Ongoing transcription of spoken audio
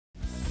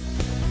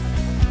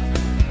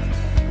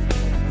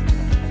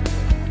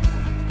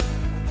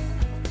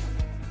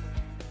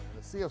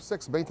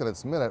CF6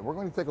 Maintenance Minute, we're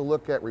going to take a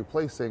look at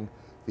replacing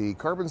the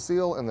carbon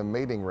seal and the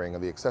mating ring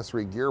of the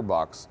accessory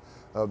gearbox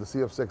of the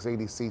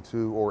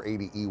CF6-80C2 or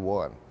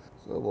 80E1.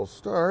 So we'll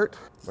start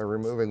by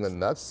removing the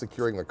nuts,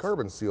 securing the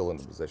carbon seal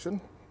into position.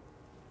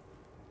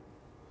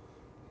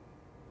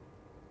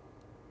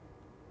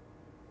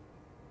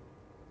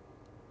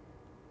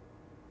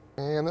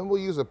 And then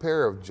we'll use a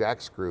pair of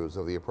jack screws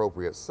of the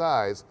appropriate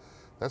size.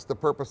 That's the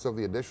purpose of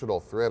the additional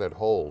threaded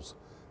holes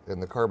in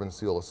the carbon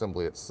seal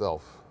assembly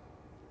itself.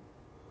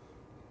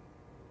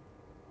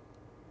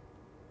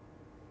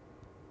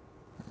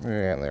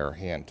 And they're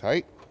hand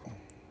tight.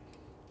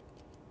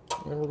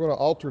 And we're going to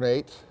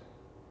alternate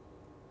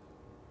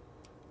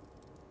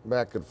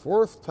back and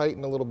forth,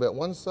 tighten a little bit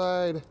one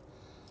side,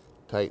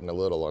 tighten a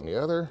little on the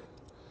other.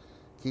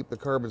 Keep the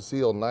carbon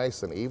seal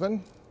nice and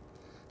even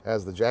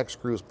as the jack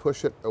screws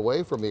push it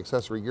away from the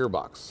accessory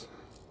gearbox.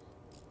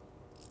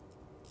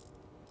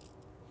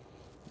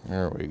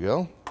 There we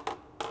go.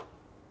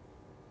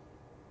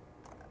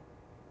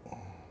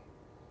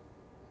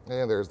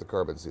 And there's the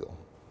carbon seal.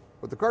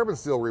 With the carbon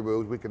seal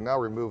removed, we can now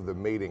remove the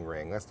mating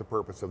ring. That's the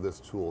purpose of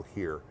this tool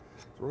here.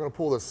 So we're going to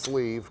pull the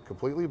sleeve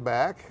completely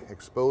back,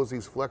 expose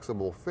these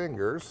flexible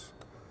fingers,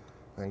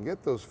 and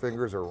get those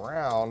fingers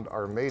around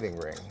our mating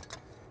ring.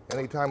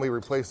 Anytime we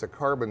replace a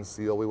carbon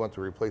seal, we want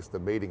to replace the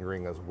mating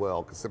ring as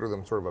well. Consider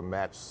them sort of a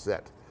match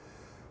set.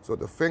 So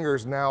with the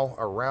fingers now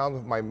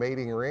around my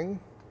mating ring,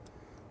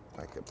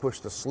 I can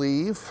push the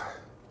sleeve,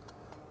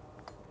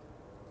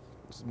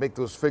 just make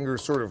those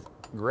fingers sort of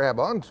grab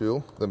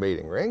onto the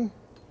mating ring.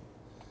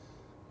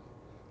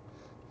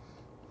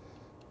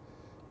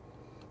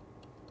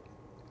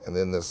 And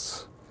then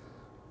this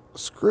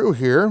screw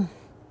here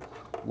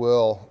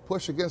will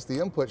push against the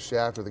input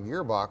shaft of the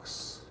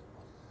gearbox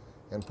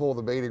and pull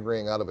the mating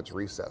ring out of its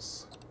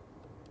recess.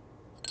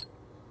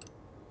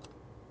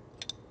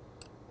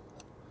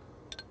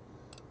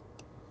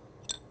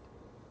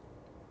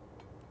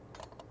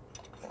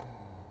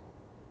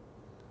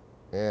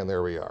 And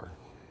there we are.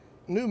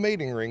 New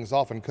mating rings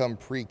often come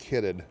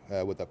pre-kitted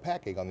with a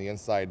packing on the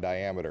inside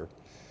diameter.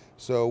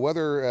 So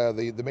whether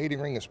the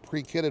mating ring is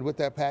pre-kitted with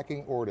that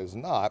packing or it is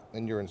not,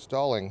 and you're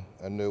installing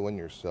a new one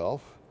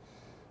yourself,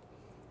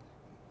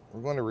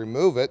 we're going to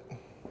remove it.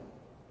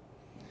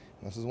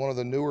 This is one of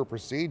the newer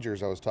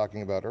procedures I was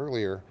talking about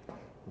earlier.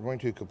 We're going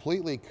to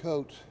completely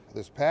coat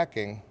this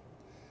packing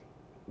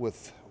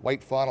with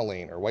white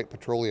phenylene or white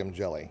petroleum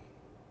jelly.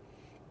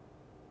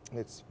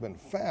 It's been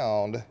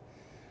found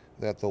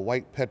that the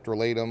white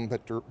petroleum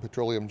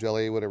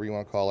jelly, whatever you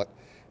want to call it,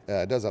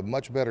 does a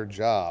much better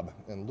job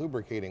in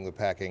lubricating the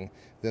packing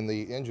than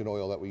the engine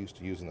oil that we used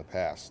to use in the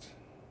past.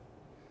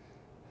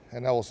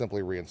 And now we'll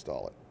simply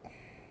reinstall it.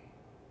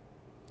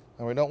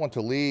 Now we don't want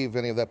to leave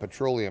any of that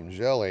petroleum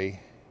jelly,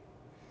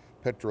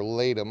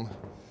 petrolatum,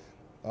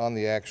 on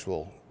the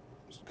actual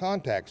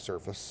contact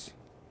surface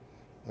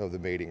of the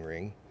mating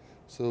ring.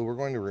 So we're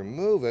going to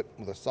remove it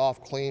with a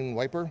soft, clean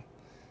wiper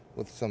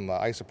with some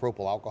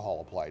isopropyl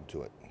alcohol applied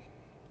to it.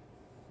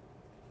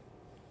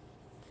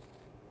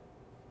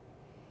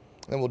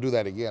 Then we'll do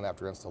that again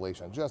after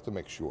installation, just to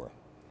make sure.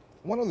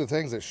 One of the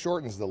things that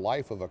shortens the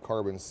life of a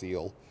carbon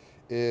seal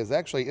is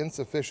actually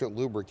insufficient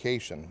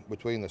lubrication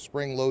between the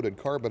spring-loaded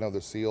carbon of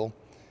the seal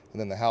and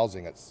then the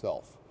housing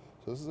itself.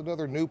 So this is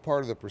another new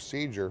part of the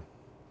procedure.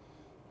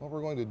 What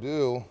we're going to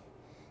do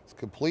is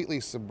completely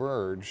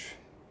submerge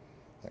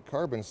that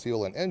carbon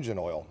seal in engine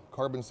oil,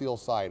 carbon seal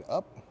side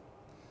up.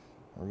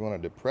 We're going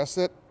to depress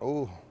it.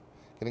 Oh,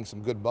 getting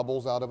some good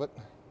bubbles out of it.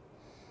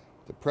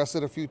 Depress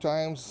it a few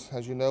times.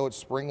 As you know, it's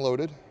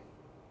spring-loaded.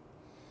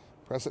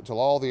 Press it till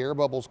all the air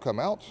bubbles come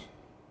out.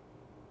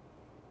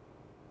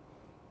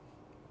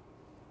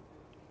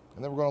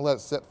 And then we're going to let it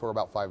sit for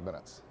about 5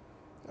 minutes.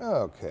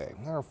 Okay,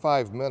 our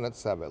 5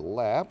 minutes have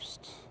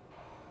elapsed.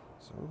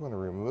 So we're going to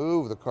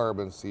remove the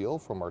carbon seal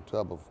from our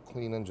tub of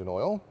clean engine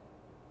oil.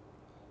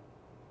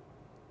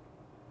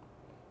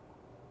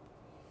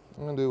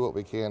 I'm going to do what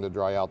we can to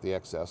dry out the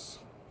excess.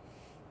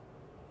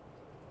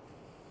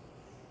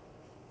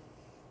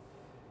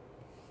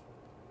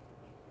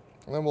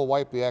 And then we'll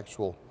wipe the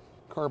actual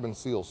carbon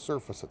seal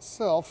surface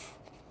itself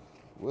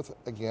with,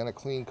 again, a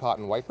clean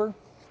cotton wiper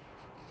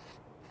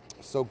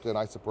soaked in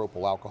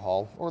isopropyl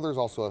alcohol, or there's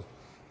also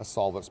a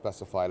solvent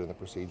specified in the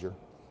procedure.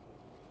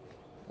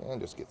 And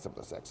just get some of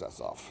this excess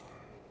off.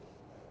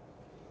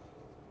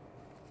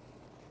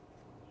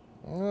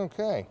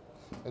 Okay,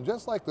 and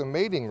just like the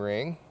mating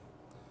ring,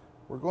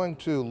 we're going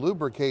to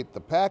lubricate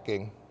the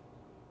packing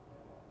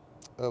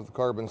of the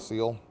carbon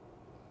seal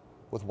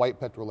with white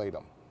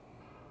petrolatum.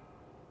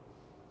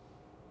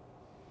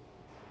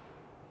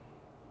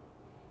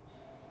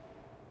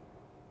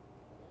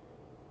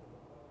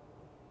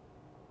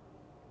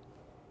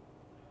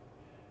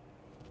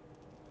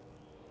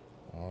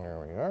 There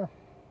we are.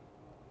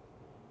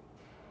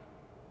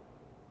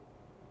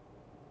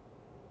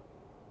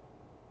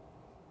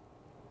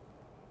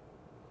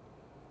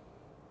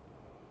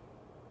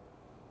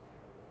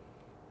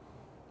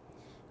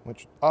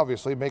 which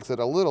obviously makes it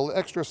a little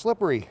extra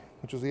slippery,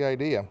 which is the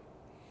idea.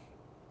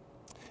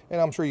 And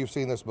I'm sure you've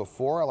seen this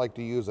before. I like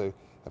to use a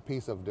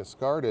piece of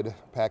discarded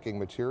packing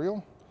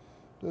material.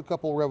 Do a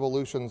couple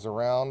revolutions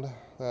around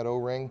that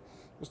O-ring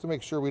just to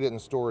make sure we didn't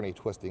store any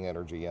twisting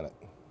energy in it.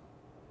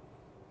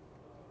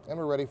 And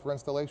we're ready for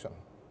installation.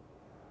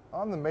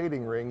 On the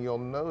mating ring, you'll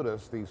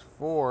notice these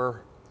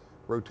 4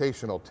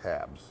 rotational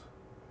tabs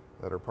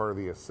that are part of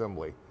the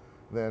assembly.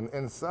 Then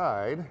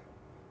inside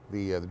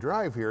the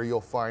drive here, you'll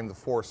find the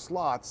 4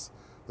 slots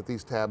that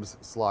these tabs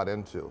slot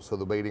into. So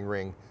the mating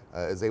ring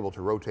is able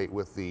to rotate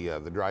with the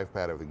drive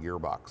pad of the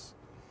gearbox.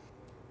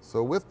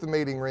 So with the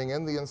mating ring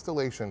and the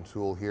installation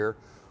tool here,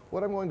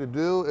 what I'm going to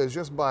do is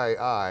just by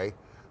eye,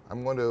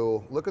 I'm going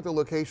to look at the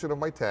location of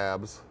my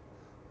tabs,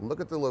 look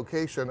at the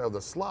location of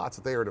the slots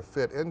that they are to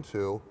fit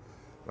into,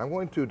 and I'm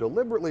going to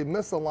deliberately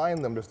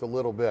misalign them just a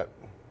little bit.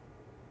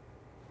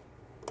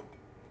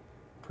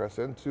 Press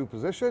into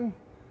position.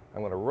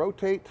 I'm going to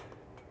rotate,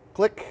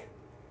 click,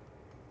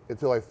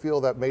 until I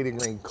feel that mating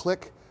ring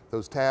click.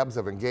 Those tabs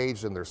have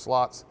engaged in their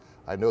slots.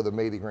 I know the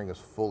mating ring is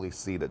fully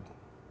seated.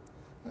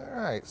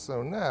 All right,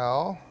 so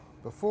now,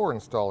 before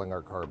installing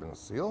our carbon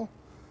seal,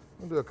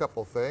 we'll do a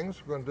couple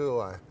things. We're going to do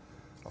a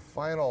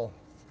final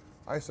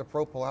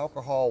isopropyl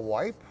alcohol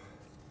wipe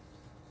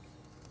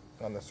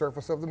on the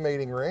surface of the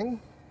mating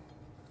ring,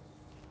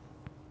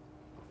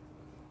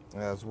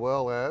 as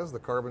well as the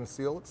carbon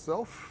seal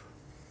itself.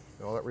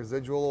 Get all that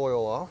residual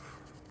oil off.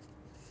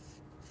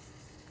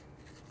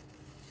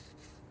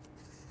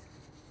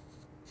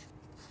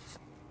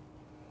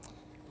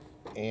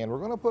 And we're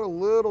going to put a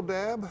little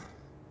dab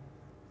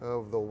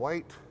of the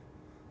white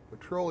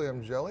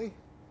petroleum jelly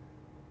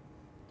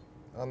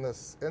on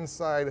this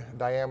inside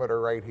diameter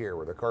right here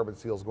where the carbon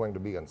seal is going to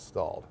be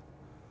installed.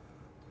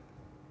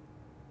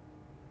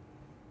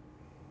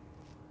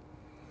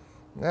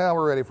 Now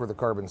we're ready for the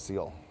carbon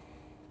seal.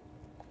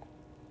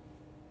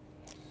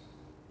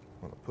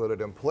 I'm going to put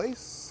it in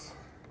place.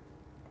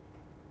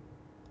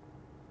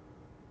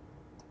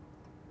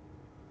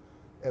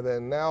 And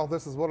then now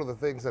this is one of the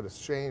things that has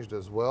changed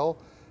as well.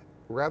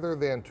 Rather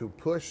than to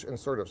push and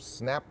sort of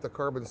snap the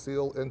carbon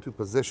seal into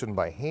position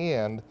by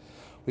hand,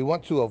 we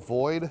want to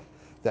avoid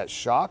that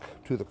shock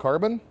to the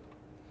carbon.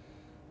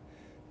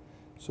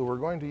 So we're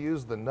going to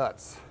use the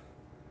nuts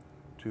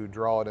to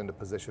draw it into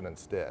position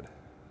instead.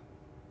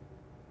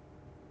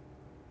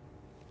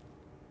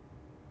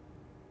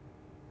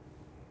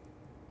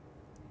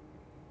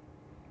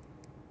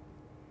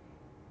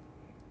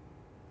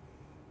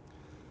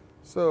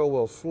 So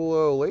we'll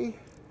slowly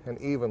and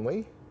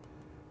evenly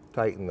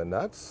tighten the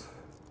nuts.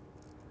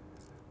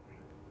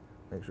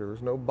 Make sure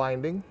there's no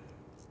binding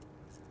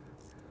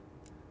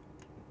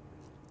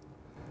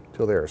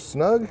till they are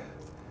snug,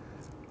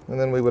 and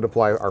then we would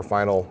apply our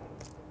final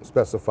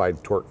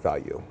specified torque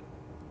value.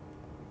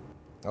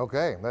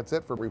 Okay, that's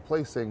it for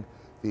replacing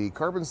the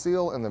carbon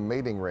seal and the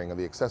mating ring of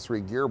the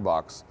accessory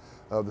gearbox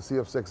of the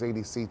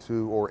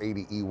CF6-80C2 or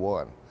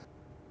 80E1.